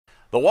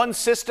The one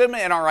system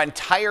in our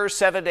entire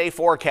 7-day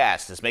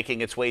forecast is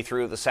making its way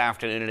through this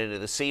afternoon and into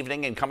this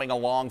evening, and coming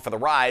along for the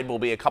ride will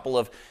be a couple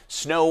of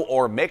snow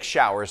or mixed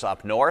showers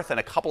up north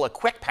and a couple of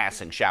quick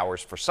passing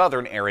showers for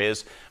southern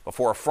areas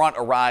before a front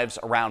arrives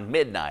around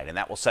midnight, and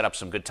that will set up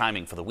some good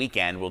timing for the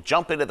weekend. We'll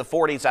jump into the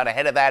 40s out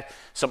ahead of that,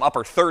 some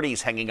upper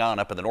 30s hanging on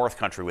up in the north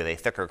country with a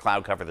thicker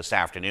cloud cover this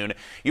afternoon.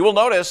 You will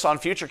notice on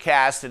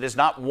Futurecast it is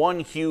not one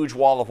huge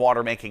wall of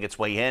water making its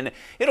way in.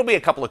 It'll be a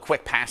couple of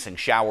quick passing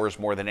showers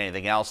more than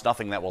anything else,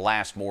 nothing that will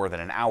last more than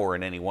an hour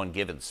in any one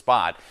given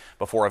spot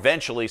before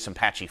eventually some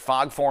patchy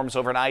fog forms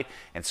overnight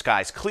and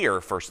skies clear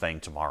first thing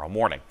tomorrow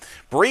morning.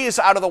 Breeze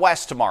out of the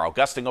west tomorrow,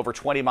 gusting over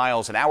 20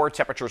 miles an hour.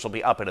 Temperatures will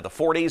be up into the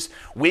 40s.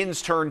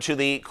 Winds turn to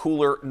the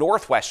cooler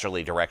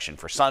northwesterly direction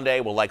for Sunday.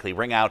 Will likely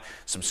ring out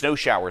some snow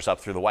showers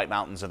up through the White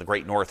Mountains and the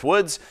Great North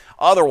Woods.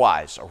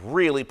 Otherwise, a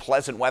really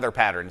pleasant weather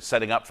pattern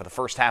setting up for the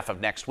first half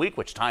of next week,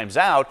 which times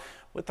out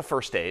with the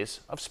first days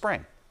of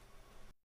spring.